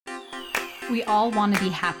We all want to be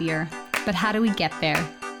happier, but how do we get there?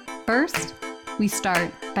 First, we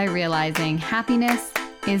start by realizing happiness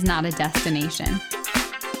is not a destination.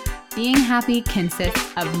 Being happy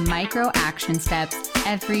consists of micro action steps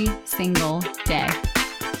every single day.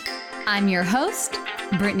 I'm your host,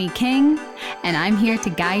 Brittany King, and I'm here to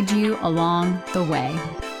guide you along the way.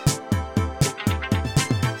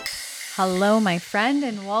 Hello, my friend,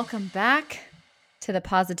 and welcome back to the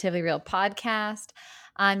Positively Real podcast.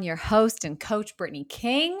 I'm your host and coach, Brittany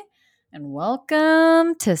King, and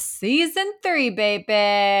welcome to season 3,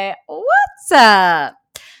 baby. What's up?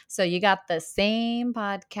 So you got the same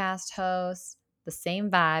podcast host, the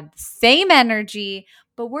same vibe, the same energy,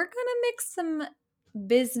 but we're going to mix some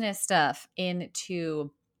business stuff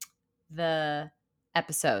into the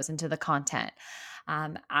episodes, into the content.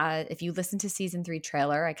 If you listen to season 3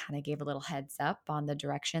 trailer, I kind of gave a little heads up on the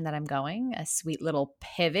direction that I'm going, a sweet little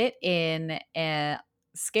pivot in a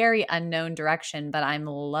scary unknown direction, but I'm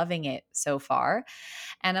loving it so far.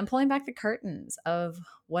 And I'm pulling back the curtains of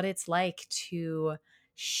what it's like to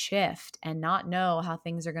shift and not know how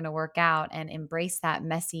things are going to work out and embrace that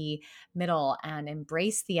messy middle and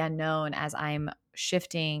embrace the unknown as I'm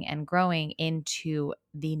shifting and growing into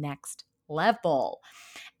the next level.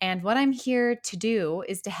 And what I'm here to do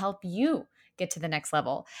is to help you get to the next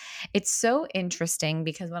level. It's so interesting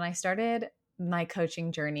because when I started my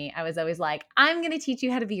coaching journey, I was always like, I'm going to teach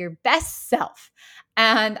you how to be your best self.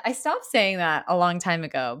 And I stopped saying that a long time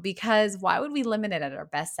ago because why would we limit it at our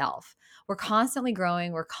best self? We're constantly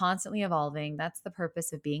growing. We're constantly evolving. That's the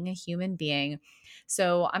purpose of being a human being.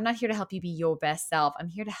 So I'm not here to help you be your best self. I'm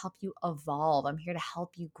here to help you evolve. I'm here to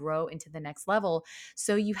help you grow into the next level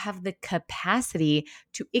so you have the capacity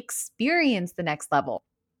to experience the next level.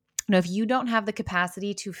 Now, if you don't have the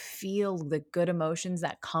capacity to feel the good emotions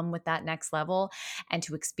that come with that next level and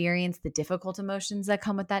to experience the difficult emotions that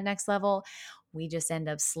come with that next level, we just end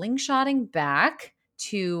up slingshotting back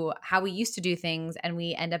to how we used to do things, and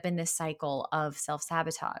we end up in this cycle of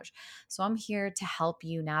self-sabotage. So I'm here to help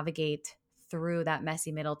you navigate through that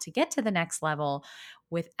messy middle to get to the next level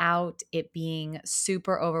without it being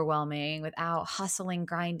super overwhelming, without hustling,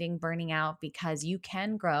 grinding, burning out, because you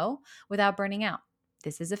can grow without burning out.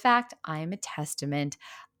 This is a fact. I am a testament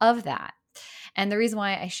of that. And the reason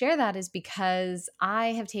why I share that is because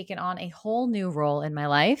I have taken on a whole new role in my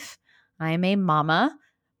life. I am a mama.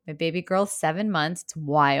 My baby girl's 7 months. It's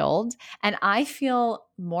wild. And I feel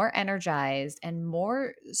more energized and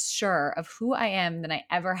more sure of who I am than I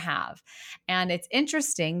ever have. And it's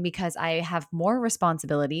interesting because I have more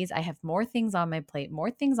responsibilities. I have more things on my plate, more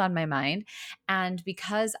things on my mind. And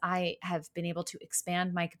because I have been able to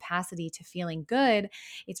expand my capacity to feeling good,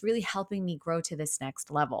 it's really helping me grow to this next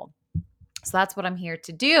level. So that's what I'm here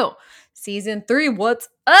to do. Season 3, what's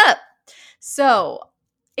up? So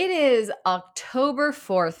it is October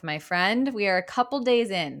 4th, my friend. We are a couple days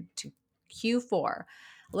in to Q4,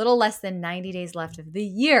 a little less than 90 days left of the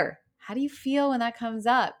year. How do you feel when that comes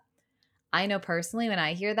up? I know personally when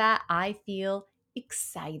I hear that, I feel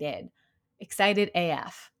excited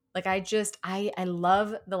AF. Like I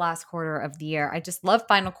love the last quarter of the year. I just love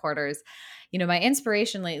final quarters. You know, my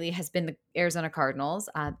inspiration lately has been the Arizona Cardinals.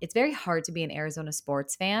 It's very hard to be an Arizona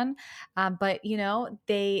sports fan, but you know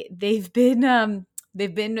they've been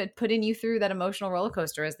putting you through that emotional roller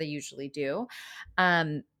coaster as they usually do.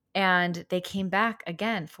 And they came back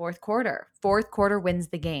again, fourth quarter. Fourth quarter wins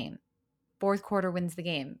the game. Fourth quarter wins the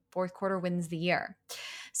game. Fourth quarter wins the year.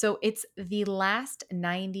 So it's the last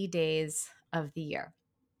 90 days of the year.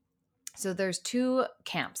 So there's 2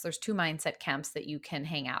 camps. There's 2 mindset camps that you can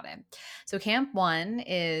hang out in. So camp 1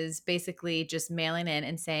 is basically just mailing in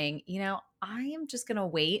and saying, you know, I am just going to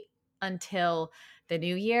wait until the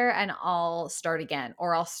new year and I'll start again,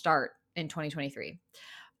 or I'll start in 2023.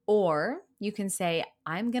 Or you can say,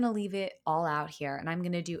 I'm going to leave it all out here and I'm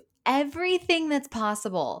going to do everything that's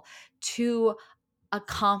possible to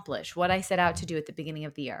accomplish what I set out to do at the beginning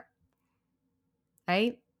of the year.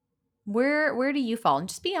 Right? Where do you fall? And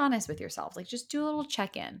just be honest with yourself. Like just do a little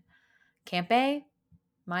check-in. Camp A,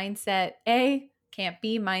 mindset A, camp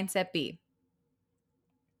B, mindset B.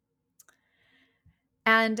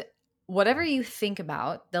 And whatever you think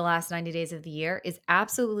about the last 90 days of the year is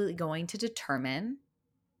absolutely going to determine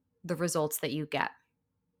the results that you get.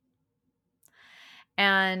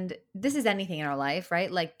 And this is anything in our life, right?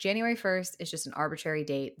 Like January 1st is just an arbitrary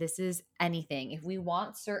date. This is anything. If we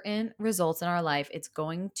want certain results in our life, it's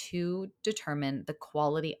going to determine the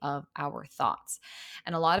quality of our thoughts.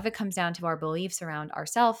 And a lot of it comes down to our beliefs around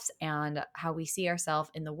ourselves and how we see ourselves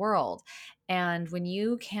in the world. And when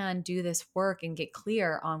you can do this work and get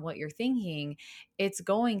clear on what you're thinking, it's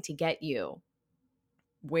going to get you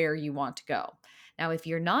where you want to go. Now, if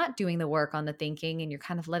you're not doing the work on the thinking and you're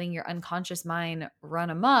kind of letting your unconscious mind run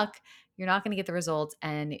amok, you're not going to get the results.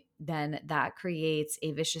 And then that creates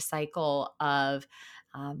a vicious cycle of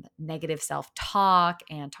negative self-talk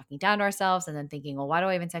and talking down to ourselves, and then thinking, well, why do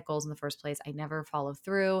I even set goals in the first place? I never follow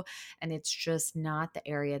through. And it's just not the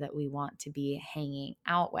area that we want to be hanging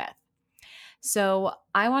out with. So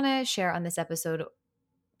I want to share on this episode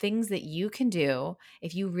things that you can do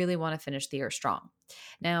if you really want to finish the year strong.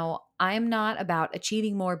 Now, I'm not about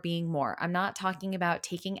achieving more, being more. I'm not talking about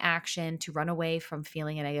taking action to run away from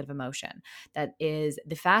feeling a negative emotion. That is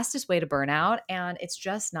the fastest way to burn out, and it's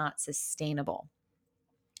just not sustainable.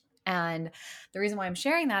 And the reason why I'm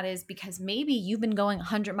sharing that is because maybe you've been going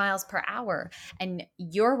 100 miles per hour, and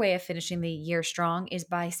your way of finishing the year strong is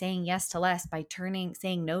by saying yes to less, by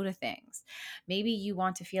saying no to things. Maybe you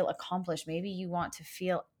want to feel accomplished. Maybe you want to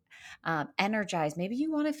feel energized. Maybe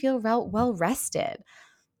you want to feel well rested.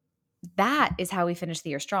 That is how we finish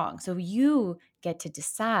the year strong. So you get to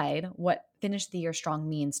decide what finish the year strong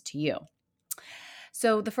means to you.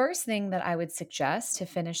 So the first thing that I would suggest to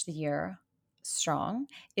finish the year strong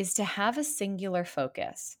is to have a singular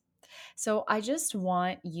focus. So I just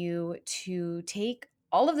want you to take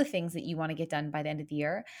all of the things that you want to get done by the end of the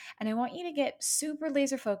year, and I want you to get super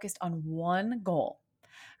laser focused on one goal.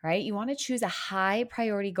 Right? You want to choose a high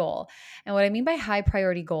priority goal. And what I mean by high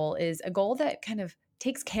priority goal is a goal that kind of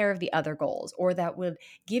takes care of the other goals, or that would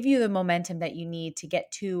give you the momentum that you need to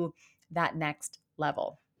get to that next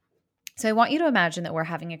level. So I want you to imagine that we're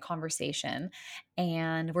having a conversation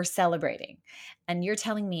and we're celebrating. And you're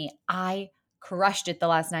telling me, I crushed it the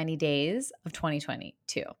last 90 days of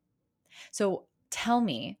 2022. So tell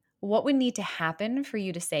me, what would need to happen for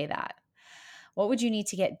you to say that? What would you need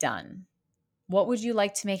to get done? What would you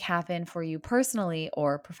like to make happen for you personally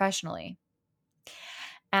or professionally?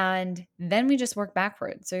 And then we just work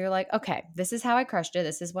backwards. So you're like, okay, this is how I crushed it.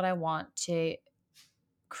 This is what I want to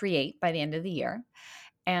create by the end of the year.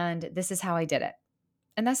 And this is how I did it.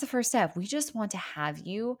 And that's the first step. We just want to have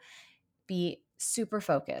you be super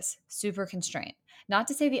focused, super constrained. Not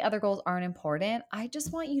to say the other goals aren't important. I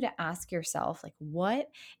just want you to ask yourself, like,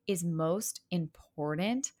 what is most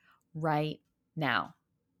important right now?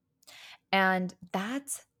 And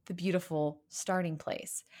that's the beautiful starting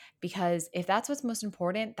place, because if that's what's most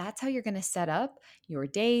important, that's how you're going to set up your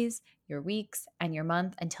days, your weeks, and your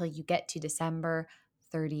month until you get to December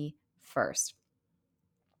 31st.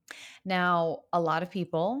 Now, a lot of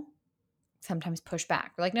people sometimes push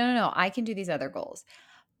back. They're like, no, I can do these other goals.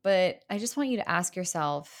 But I just want you to ask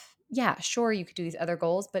yourself, yeah, sure, you could do these other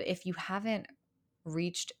goals, but if you haven't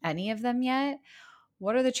reached any of them yet,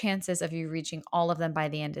 what are the chances of you reaching all of them by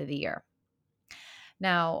the end of the year?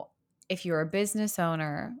 Now, if you're a business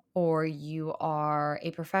owner or you are a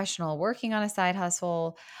professional working on a side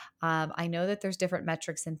hustle, I know that there's different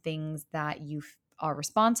metrics and things that you are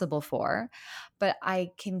responsible for, but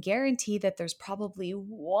I can guarantee that there's probably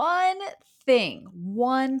one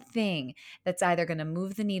thing that's either going to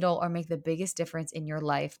move the needle or make the biggest difference in your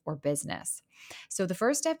life or business. So the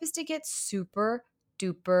first step is to get super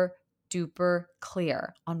duper duper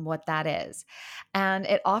clear on what that is. And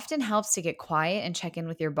it often helps to get quiet and check in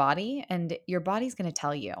with your body, and your body's going to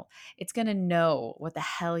tell you. It's going to know what the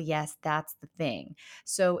hell, yes, that's the thing.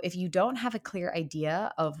 So if you don't have a clear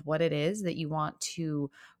idea of what it is that you want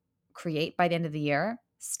to create by the end of the year,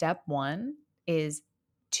 step one is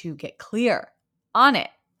to get clear on it.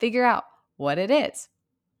 Figure out what it is.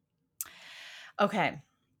 Okay.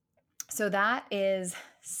 So that is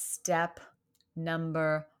step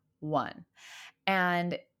number one.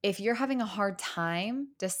 And if you're having a hard time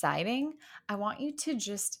deciding, I want you to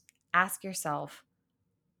just ask yourself,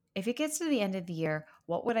 if it gets to the end of the year,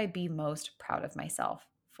 what would I be most proud of myself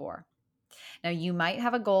for? Now, you might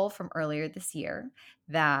have a goal from earlier this year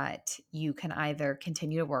that you can either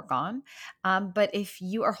continue to work on. But if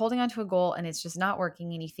you are holding on to a goal and it's just not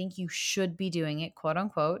working and you think you should be doing it, quote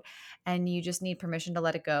unquote, and you just need permission to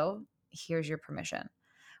let it go, here's your permission.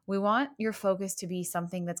 We want your focus to be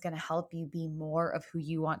something that's going to help you be more of who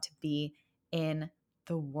you want to be in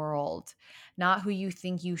the world, not who you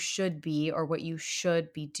think you should be or what you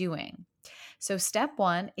should be doing. So, step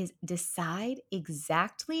one is decide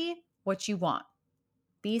exactly what you want.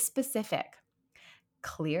 Be specific.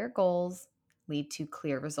 Clear goals lead to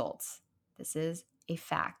clear results. This is a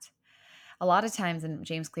fact. A lot of times, and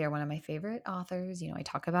James Clear, one of my favorite authors, I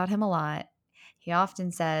talk about him a lot. He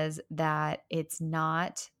often says that it's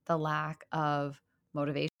not the lack of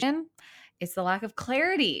motivation, it's the lack of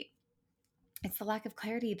clarity. It's the lack of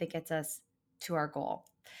clarity that gets us to our goal.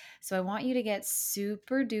 So I want you to get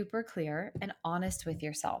super duper clear and honest with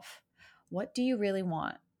yourself. What do you really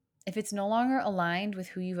want? If it's no longer aligned with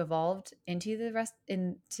who you've evolved into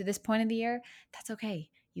this point of the year, that's okay.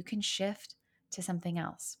 You can shift to something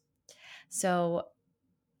else. So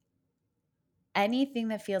anything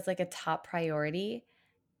that feels like a top priority,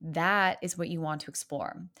 that is what you want to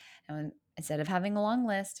explore. And instead of having a long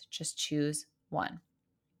list, just choose one.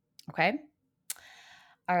 Okay?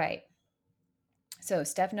 All right. So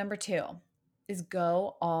step number 2 is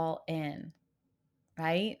go all in,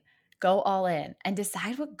 right? Go all in and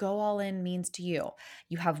decide what go all in means to you.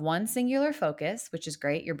 You have one singular focus, which is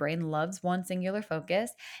great. Your brain loves one singular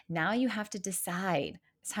focus. Now you have to decide.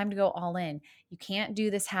 It's time to go all in. You can't do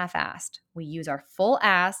this half-assed. We use our full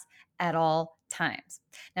ass at all times.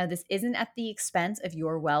 Now, this isn't at the expense of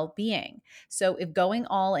your well-being. So if going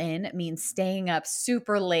all in means staying up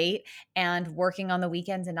super late and working on the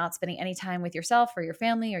weekends and not spending any time with yourself or your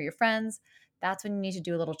family or your friends, that's when you need to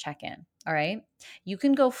do a little check-in. All right. You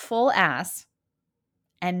can go full ass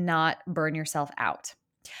and not burn yourself out.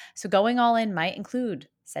 So going all in might include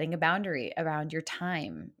setting a boundary around your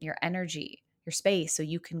time, your energy, your space, so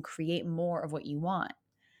you can create more of what you want.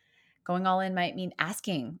 Going all in might mean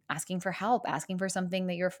asking for help, asking for something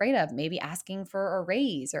that you're afraid of, maybe asking for a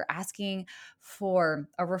raise or asking for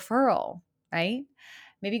a referral, right?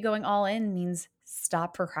 Maybe going all in means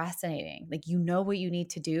stop procrastinating. Like, you know what you need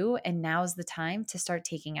to do, and now's the time to start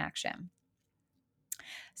taking action.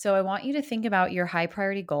 So I want you to think about your high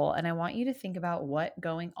priority goal, and I want you to think about what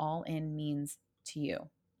going all in means to you.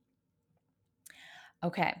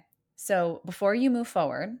 Okay, so before you move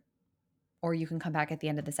forward, or you can come back at the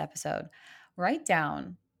end of this episode, write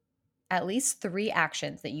down at least 3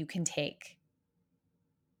 actions that you can take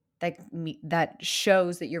that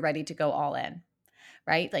shows that you're ready to go all in,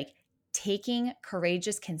 right? Like, taking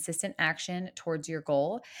courageous, consistent action towards your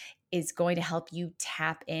goal is going to help you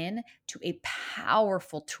tap in to a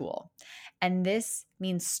powerful tool. And this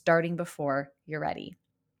means starting before you're ready.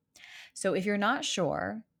 So if you're not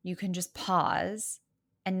sure, you can just pause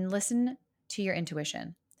and listen to your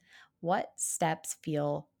intuition. What steps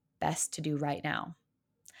feel best to do right now?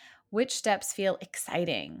 Which steps feel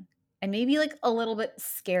exciting and maybe like a little bit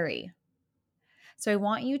scary? So I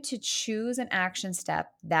want you to choose an action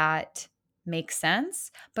step that makes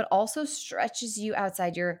sense, but also stretches you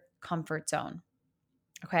outside your comfort zone.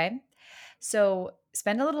 Okay. So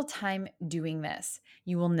spend a little time doing this.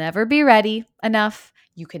 You will never be ready enough.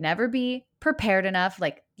 You can never be prepared enough.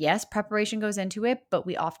 Like, yes, preparation goes into it, but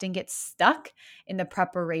we often get stuck in the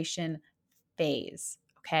preparation phase.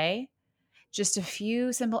 Okay. Just a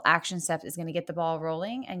few simple action steps is going to get the ball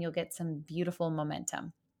rolling, and you'll get some beautiful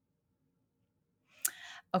momentum.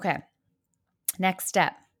 Okay. Next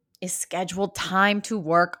step is schedule time to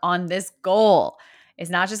work on this goal. It's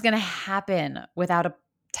not just going to happen without a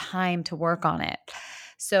time to work on it.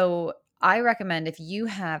 So I recommend, if you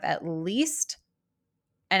have at least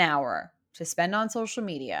an hour to spend on social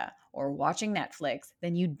media or watching Netflix,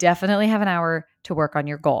 then you definitely have an hour to work on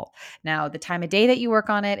your goal. Now, the time of day that you work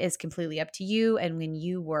on it is completely up to you and when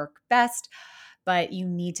you work best, but you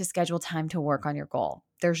need to schedule time to work on your goal.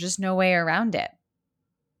 There's just no way around it.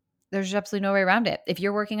 There's absolutely no way around it. If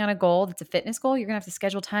you're working on a goal that's a fitness goal, you're going to have to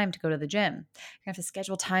schedule time to go to the gym. You're going to have to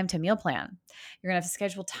schedule time to meal plan. You're going to have to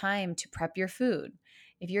schedule time to prep your food.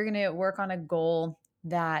 If you're going to work on a goal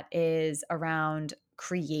that is around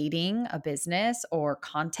creating a business or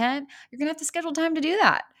content, you're going to have to schedule time to do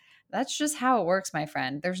that. That's just how it works, my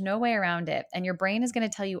friend. There's no way around it. And your brain is going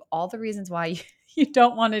to tell you all the reasons why you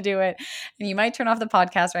don't want to do it. And you might turn off the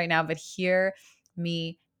podcast right now, but hear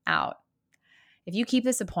me out. If you keep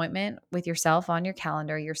this appointment with yourself on your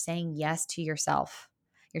calendar, you're saying yes to yourself.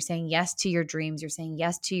 You're saying yes to your dreams. You're saying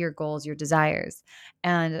yes to your goals, your desires.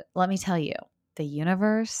 And let me tell you, the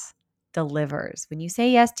universe delivers. When you say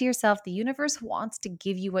yes to yourself, the universe wants to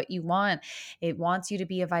give you what you want. It wants you to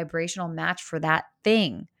be a vibrational match for that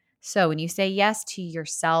thing. So when you say yes to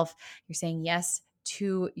yourself, you're saying yes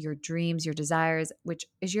to your dreams, your desires, which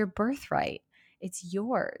is your birthright. It's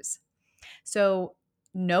yours. So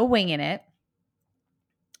no winging it.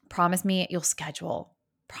 Promise me you'll schedule.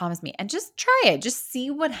 Promise me. And just try it. Just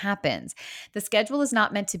see what happens. The schedule is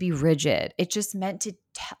not meant to be rigid. It's just meant to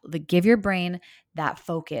give your brain that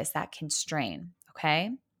focus, that constraint.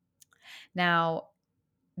 Okay. Now,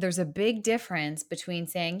 there's a big difference between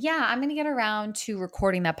saying, yeah, I'm going to get around to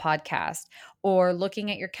recording that podcast, or looking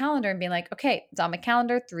at your calendar and being like, okay, it's on my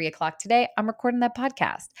calendar, 3:00 today, I'm recording that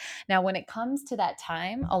podcast. Now, when it comes to that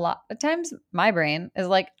time, a lot of times my brain is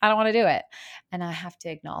like, I don't want to do it. And I have to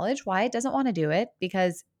acknowledge why it doesn't want to do it,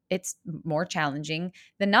 because it's more challenging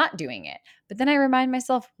than not doing it. But then I remind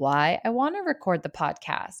myself why I want to record the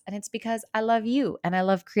podcast. And it's because I love you and I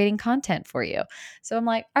love creating content for you. So I'm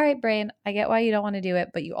like, all right, brain, I get why you don't want to do it,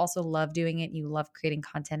 but you also love doing it. You love creating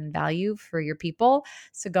content and value for your people.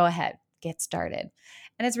 So go ahead, get started.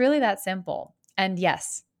 And it's really that simple. And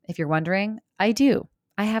yes, if you're wondering, I do.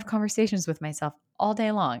 I have conversations with myself all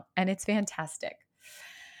day long, and it's fantastic.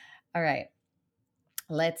 All right,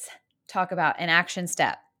 let's talk about an action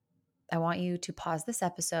step. I want you to pause this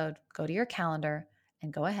episode, go to your calendar,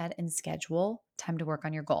 and go ahead and schedule time to work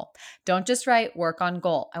on your goal. Don't just write work on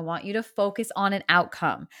goal. I want you to focus on an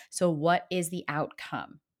outcome. So, what is the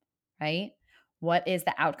outcome, right? What is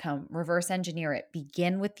the outcome? Reverse engineer it.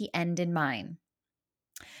 Begin with the end in mind.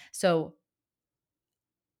 So,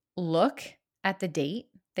 look at the date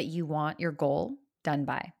that you want your goal done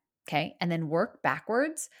by, okay? And then work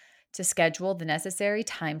backwards to schedule the necessary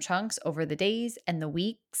time chunks over the days and the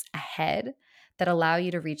weeks ahead that allow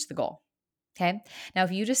you to reach the goal. Okay? Now,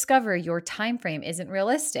 if you discover your time frame isn't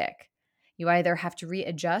realistic, you either have to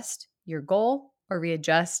readjust your goal or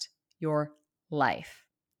readjust your life.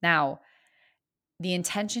 Now, the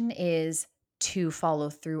intention is to follow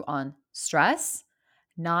through on stress,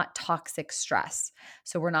 not toxic stress.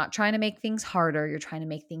 So we're not trying to make things harder. You're trying to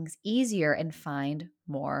make things easier and find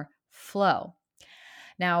more flow.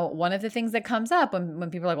 Now, one of the things that comes up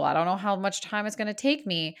when people are like, well, I don't know how much time it's going to take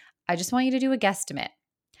me. I just want you to do a guesstimate.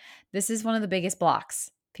 This is one of the biggest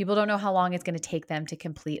blocks. People don't know how long it's going to take them to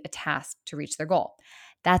complete a task to reach their goal.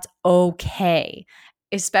 That's okay,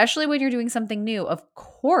 especially when you're doing something new. Of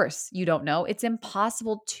course, you don't know. It's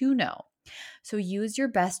impossible to know. So use your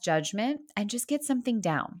best judgment and just get something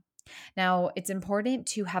down. Now, it's important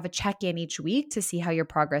to have a check in each week to see how your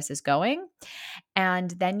progress is going.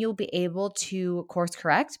 And then you'll be able to course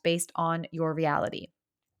correct based on your reality.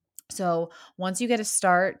 So once you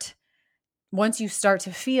start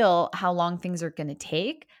to feel how long things are going to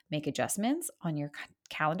take, make adjustments on your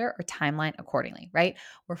calendar or timeline accordingly, right?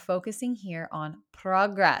 We're focusing here on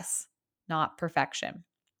progress, not perfection.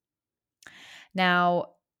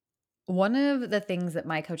 Now, one of the things that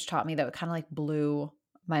my coach taught me that kind of like blew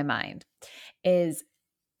my mind is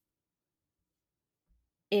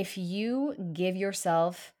if you give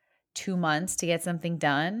yourself 2 months to get something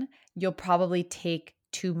done, you'll probably take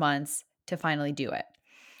 2 months to finally do it.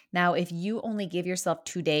 Now, if you only give yourself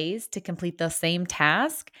 2 days to complete the same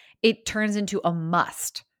task, it turns into a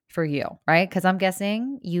must for you, right? Because I'm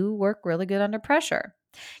guessing you work really good under pressure.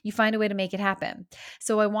 You find a way to make it happen.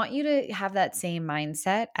 So I want you to have that same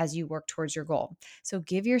mindset as you work towards your goal. So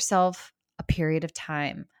give yourself a period of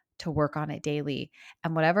time to work on it daily.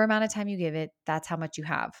 And whatever amount of time you give it, that's how much you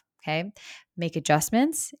have. Okay. Make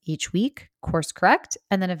adjustments each week, course correct.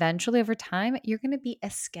 And then eventually over time, you're going to be a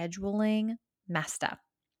scheduling master.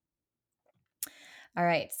 All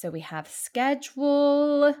right, so we have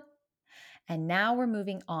schedule. And now we're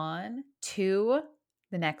moving on to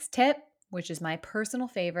the next tip, which is my personal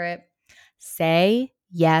favorite. Say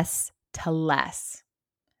yes to less.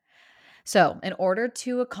 So, in order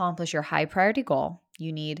to accomplish your high priority goal,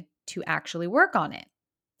 you need to actually work on it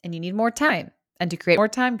and you need more time. And to create more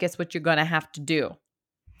time, guess what you're going to have to do?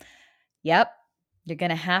 Yep, you're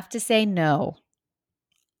going to have to say no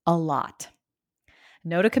a lot.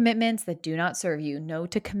 No to commitments that do not serve you. No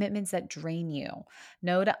to commitments that drain you.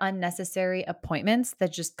 No to unnecessary appointments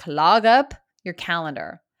that just clog up your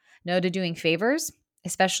calendar. No to doing favors,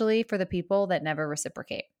 especially for the people that never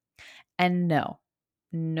reciprocate. And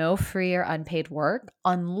no free or unpaid work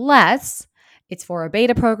unless it's for a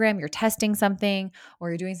beta program, you're testing something, or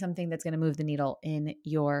you're doing something that's going to move the needle in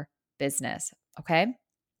your business. Okay?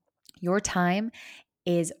 Your time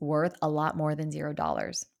is worth a lot more than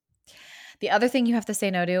 $0. The other thing you have to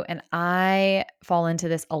say no to, and I fall into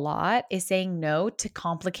this a lot, is saying no to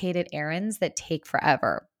complicated errands that take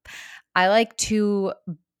forever. I like to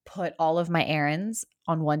put all of my errands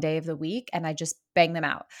on one day of the week and I just bang them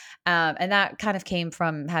out. And that kind of came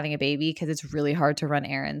from having a baby because it's really hard to run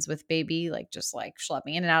errands with baby, like just like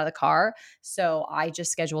schlepping in and out of the car. So I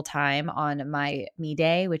just schedule time on my me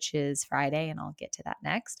day, which is Friday, and I'll get to that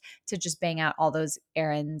next, to just bang out all those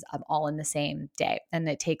errands all in the same day. And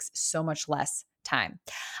it takes so much less time.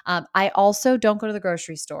 I also don't go to the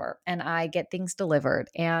grocery store and I get things delivered,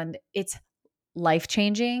 and it's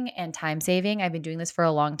life-changing and time-saving. I've been doing this for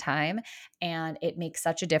a long time and it makes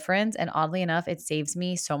such a difference. And oddly enough, it saves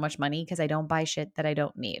me so much money because I don't buy shit that I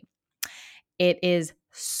don't need. It is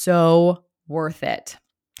so worth it.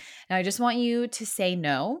 Now, I just want you to say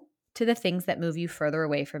no to the things that move you further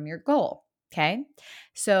away from your goal. Okay.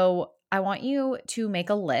 So I want you to make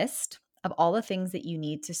a list of all the things that you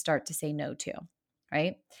need to start to say no to,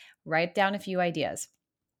 right? Write down a few ideas.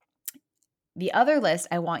 The other list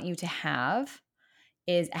I want you to have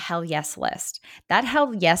is a hell yes list. That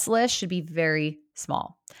hell yes list should be very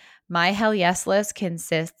small. My hell yes list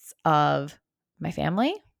consists of my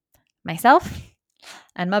family, myself,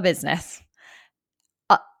 and my business.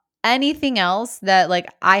 Uh, Anything else that like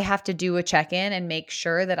I have to do a check-in and make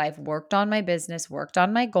sure that I've worked on my business, worked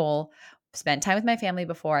on my goal, spent time with my family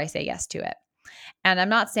before I say yes to it. And I'm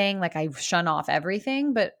not saying like I shun off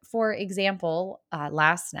everything, but for example,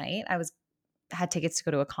 last night I had tickets to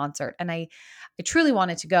go to a concert and I truly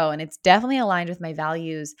wanted to go and it's definitely aligned with my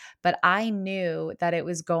values, but I knew that it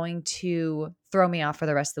was going to throw me off for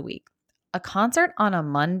the rest of the week. A concert on a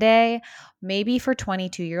Monday, maybe for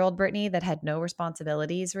 22-year-old Brittany that had no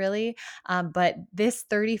responsibilities really. But this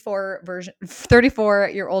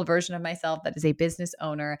 34-year-old version of myself that is a business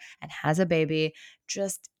owner and has a baby,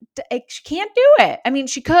 just she can't do it. I mean,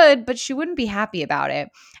 she could, but she wouldn't be happy about it.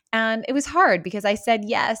 And it was hard because I said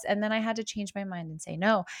yes. And then I had to change my mind and say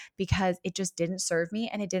no because it just didn't serve me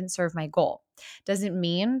and it didn't serve my goal. Doesn't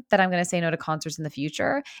mean that I'm going to say no to concerts in the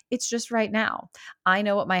future. It's just right now. I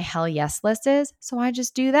know what my hell yes list is. So I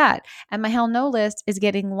just do that. And my hell no list is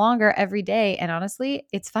getting longer every day. And honestly,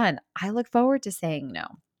 it's fun. I look forward to saying no.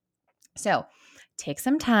 So take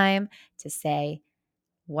some time to say,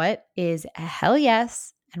 what is a hell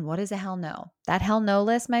yes and what is a hell no? That hell no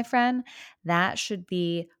list, my friend, that should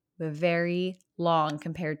be very long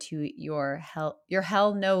compared to your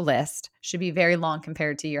hell no list should be very long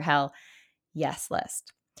compared to your hell yes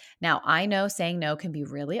list. Now, I know saying no can be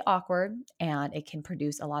really awkward and it can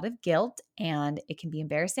produce a lot of guilt and it can be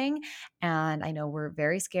embarrassing. And I know we're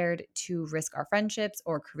very scared to risk our friendships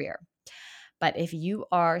or career. But if you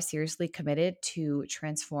are seriously committed to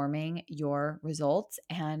transforming your results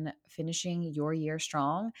and finishing your year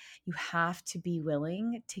strong, you have to be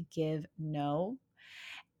willing to give no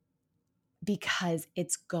because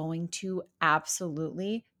it's going to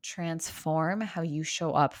absolutely transform how you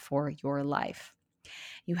show up for your life.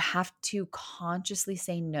 You have to consciously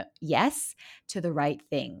say no, yes to the right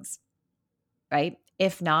things, right?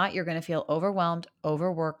 If not, you're going to feel overwhelmed,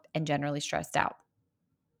 overworked, and generally stressed out.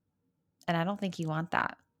 And I don't think you want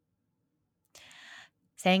that.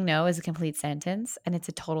 Saying no is a complete sentence and it's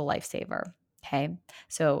a total lifesaver. Okay.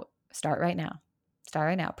 So start right now. Start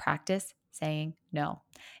right now. Practice saying no.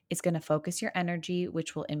 It's going to focus your energy,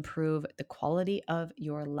 which will improve the quality of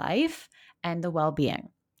your life and the well being.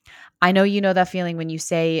 I know you know that feeling when you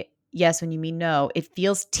say yes, when you mean no. It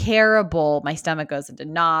feels terrible. My stomach goes into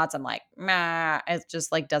knots. I'm like, nah, it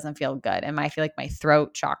just like doesn't feel good. And I feel like my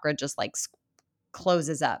throat chakra just like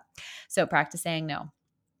closes up. So practice saying no.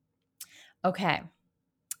 Okay.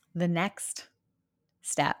 The next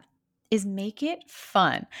step is make it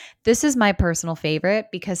fun. This is my personal favorite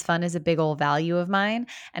because fun is a big old value of mine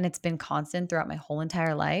and it's been constant throughout my whole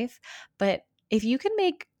entire life. But if you can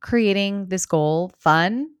make creating this goal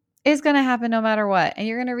fun, it's going to happen no matter what. And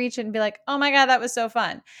you're going to reach it and be like, oh my God, that was so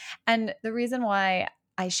fun. And the reason why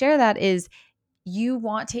I share that is you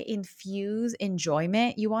want to infuse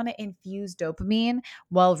enjoyment. You want to infuse dopamine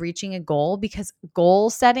while reaching a goal because goal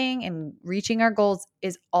setting and reaching our goals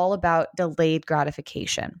is all about delayed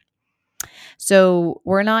gratification. So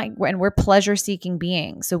we're pleasure seeking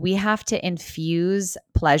beings. So we have to infuse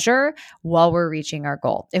pleasure while we're reaching our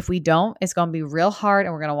goal. If we don't, it's going to be real hard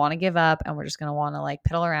and we're going to want to give up and we're just going to want to like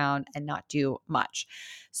piddle around and not do much.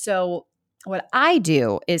 So what I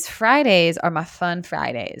do is Fridays are my fun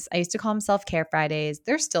Fridays. I used to call them self-care Fridays.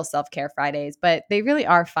 They're still self-care Fridays, but they really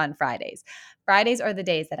are fun Fridays. Fridays are the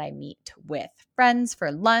days that I meet with friends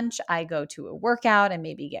for lunch. I go to a workout and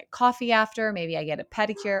maybe get coffee after. Maybe I get a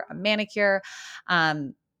pedicure, a manicure.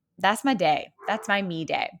 Um, that's my day. That's my me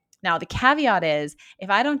day. Now, the caveat is if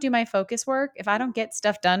I don't do my focus work, if I don't get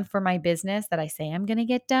stuff done for my business that I say I'm going to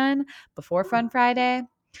get done before Fun Friday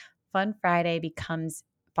becomes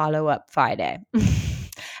follow up Friday.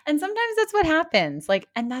 And sometimes that's what happens. Like,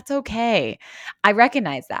 and that's okay. I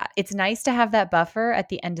recognize that. It's nice to have that buffer at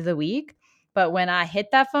the end of the week. But when I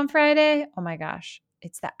hit that Fun Friday, oh my gosh,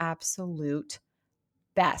 it's the absolute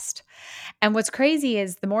best. And what's crazy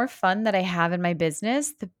is the more fun that I have in my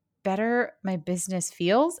business, the better my business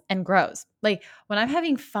feels and grows. Like when I'm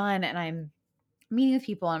having fun and I'm meeting with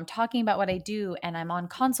people, I'm talking about what I do and I'm on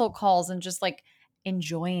consult calls and just like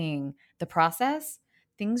enjoying the process,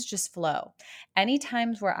 things just flow. Any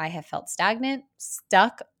times where I have felt stagnant,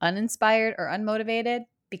 stuck, uninspired, or unmotivated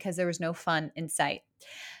because there was no fun in sight.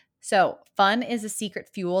 So, fun is a secret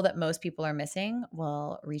fuel that most people are missing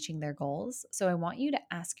while reaching their goals. So, I want you to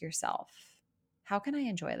ask yourself, how can I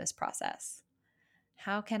enjoy this process?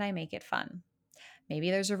 How can I make it fun? Maybe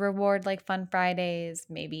there's a reward like Fun Fridays.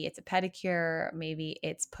 Maybe it's a pedicure. Maybe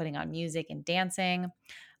it's putting on music and dancing.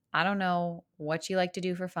 I don't know what you like to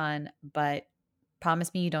do for fun, but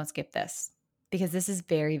promise me you don't skip this because this is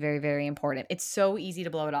very, very, very important. It's so easy to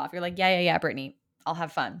blow it off. You're like, yeah, Brittany, I'll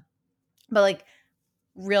have fun. But like,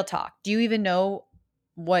 real talk, do you even know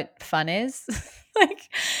what fun is? Like,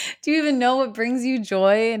 do you even know what brings you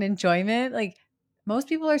joy and enjoyment? Like, most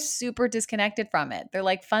people are super disconnected from it. They're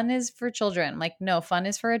like, fun is for children. I'm like, no, fun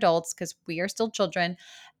is for adults because we are still children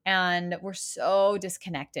and we're so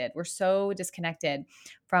disconnected. We're so disconnected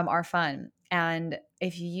from our fun. And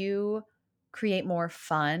if you create more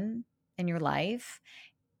fun in your life,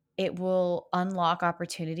 it will unlock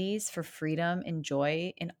opportunities for freedom and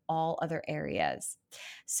joy in all other areas.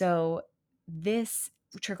 So, this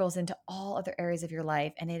trickles into all other areas of your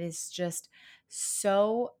life, and it is just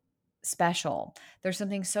so special. There's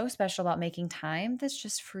something so special about making time that's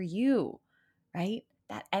just for you, right?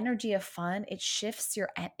 That energy of fun, it shifts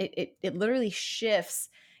it literally shifts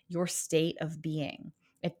your state of being.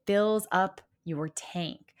 It fills up your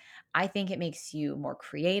tank. I think it makes you more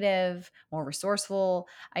creative, more resourceful.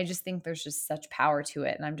 I just think there's just such power to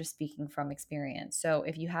it. And I'm just speaking from experience. So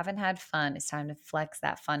if you haven't had fun, it's time to flex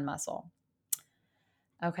that fun muscle.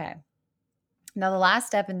 Okay. Now, the last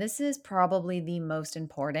step, and this is probably the most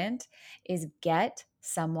important, is get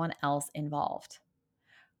someone else involved.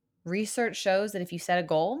 Research shows that if you set a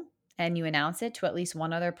goal and you announce it to at least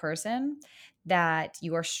one other person that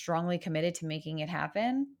you are strongly committed to making it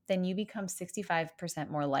happen, then you become 65%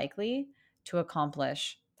 more likely to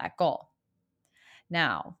accomplish that goal.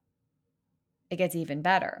 Now, it gets even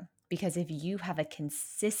better because if you have a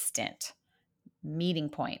consistent meeting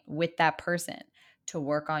point with that person to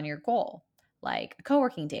work on your goal, like a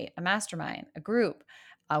co-working date, a mastermind, a group,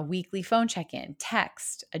 a weekly phone check-in,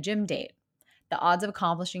 text, a gym date, the odds of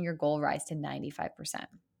accomplishing your goal rise to 95%.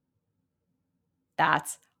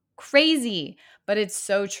 That's crazy, but it's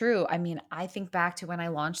so true. I mean, I think back to when I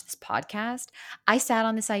launched this podcast, I sat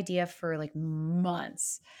on this idea for like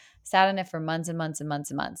months, sat on it for months and months and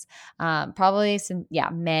months and months. Probably since,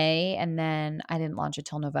 May. And then I didn't launch it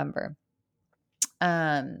till November.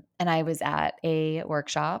 And I was at a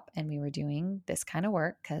workshop and we were doing this kind of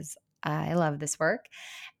work because I love this work.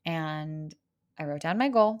 And I wrote down my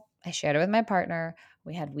goal. I shared it with my partner.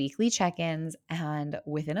 We had weekly check-ins. And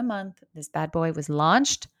within a month, this bad boy was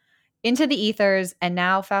launched into the ethers. And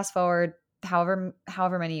now fast forward however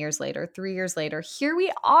many years later, 3 years later, here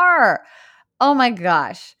we are. Oh my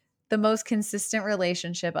gosh. The most consistent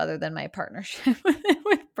relationship other than my partnership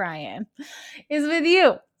with Brian is with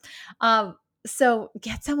you. So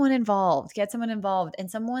get someone involved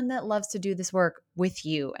and someone that loves to do this work with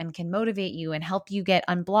you and can motivate you and help you get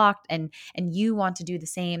unblocked and you want to do the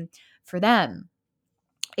same for them.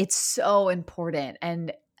 It's so important.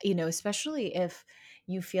 And, especially if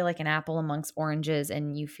you feel like an apple amongst oranges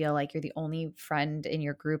and you feel like you're the only friend in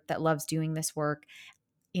your group that loves doing this work,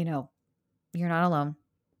 you're not alone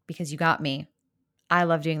because you got me. I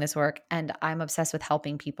love doing this work and I'm obsessed with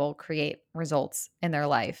helping people create results in their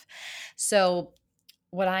life. So,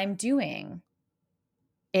 what I'm doing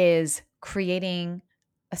is creating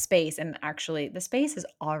a space, and actually, the space is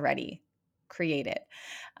already created.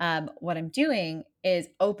 What I'm doing is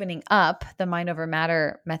opening up the Mind Over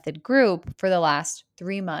Matter method group for the last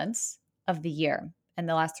 3 months of the year and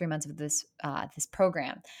the last 3 months of this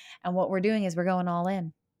program. And what we're doing is we're going all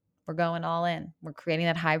in. We're going all in. We're creating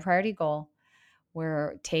that high priority goal.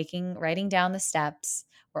 We're writing down the steps.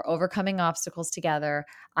 We're overcoming obstacles together.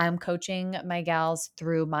 I'm coaching my gals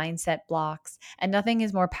through mindset blocks, and nothing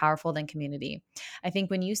is more powerful than community. I think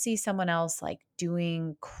when you see someone else like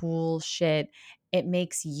doing cool shit, it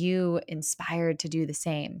makes you inspired to do the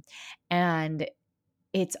same. And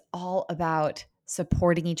it's all about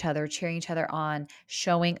supporting each other, cheering each other on,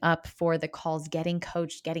 showing up for the calls, getting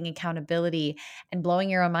coached, getting accountability, and blowing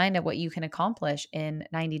your own mind at what you can accomplish in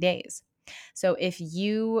 90 days. So if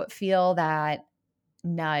you feel that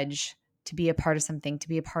nudge to be a part of something, to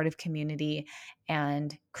be a part of community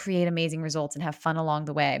and create amazing results and have fun along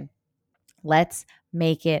the way, let's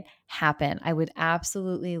make it happen. I would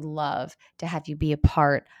absolutely love to have you be a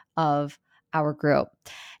part of our group.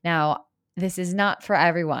 Now, this is not for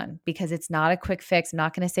everyone because it's not a quick fix. I'm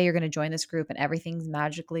not going to say you're going to join this group and everything's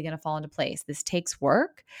magically going to fall into place. This takes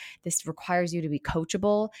work. This requires you to be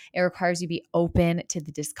coachable. It requires you to be open to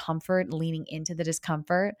the discomfort, leaning into the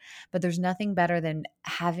discomfort. But there's nothing better than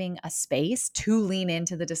having a space to lean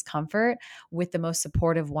into the discomfort with the most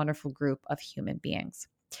supportive, wonderful group of human beings.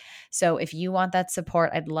 So if you want that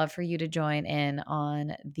support, I'd love for you to join in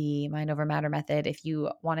on the Mind Over Matter method. If you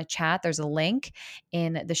want to chat, there's a link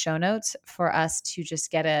in the show notes for us to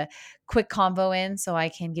just get a quick convo in so I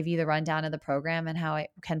can give you the rundown of the program and how I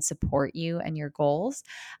can support you and your goals.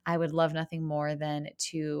 I would love nothing more than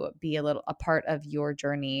to be a part of your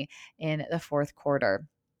journey in the fourth quarter.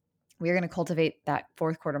 We're going to cultivate that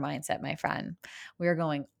fourth quarter mindset, my friend. We are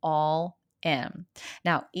going all in.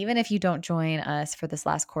 Now, even if you don't join us for this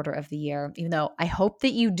last quarter of the year, even though I hope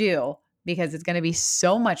that you do, because it's going to be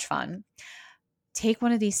so much fun, take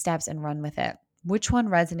one of these steps and run with it. Which one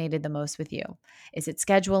resonated the most with you? Is it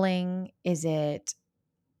scheduling? Is it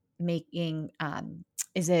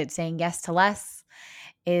is it saying yes to less?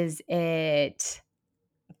 Is it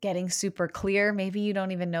getting super clear? Maybe you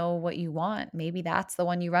don't even know what you want. Maybe that's the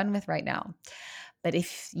one you run with right now. But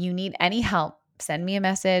if you need any help, send me a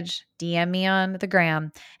message, DM me on the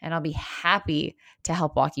gram, and I'll be happy to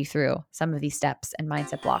help walk you through some of these steps and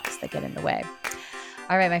mindset blocks that get in the way.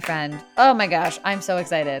 All right, my friend. Oh my gosh, I'm so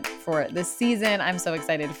excited for this season. I'm so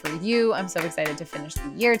excited for you. I'm so excited to finish the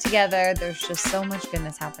year together. There's just so much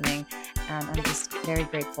goodness happening, and I'm just very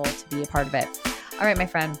grateful to be a part of it. All right, my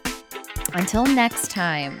friend. Until next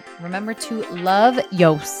time, remember to love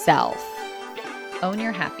yourself, own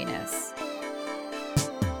your happiness,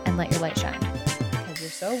 and let your light shine because you're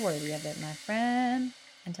so worthy of it, my friend.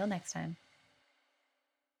 Until next time.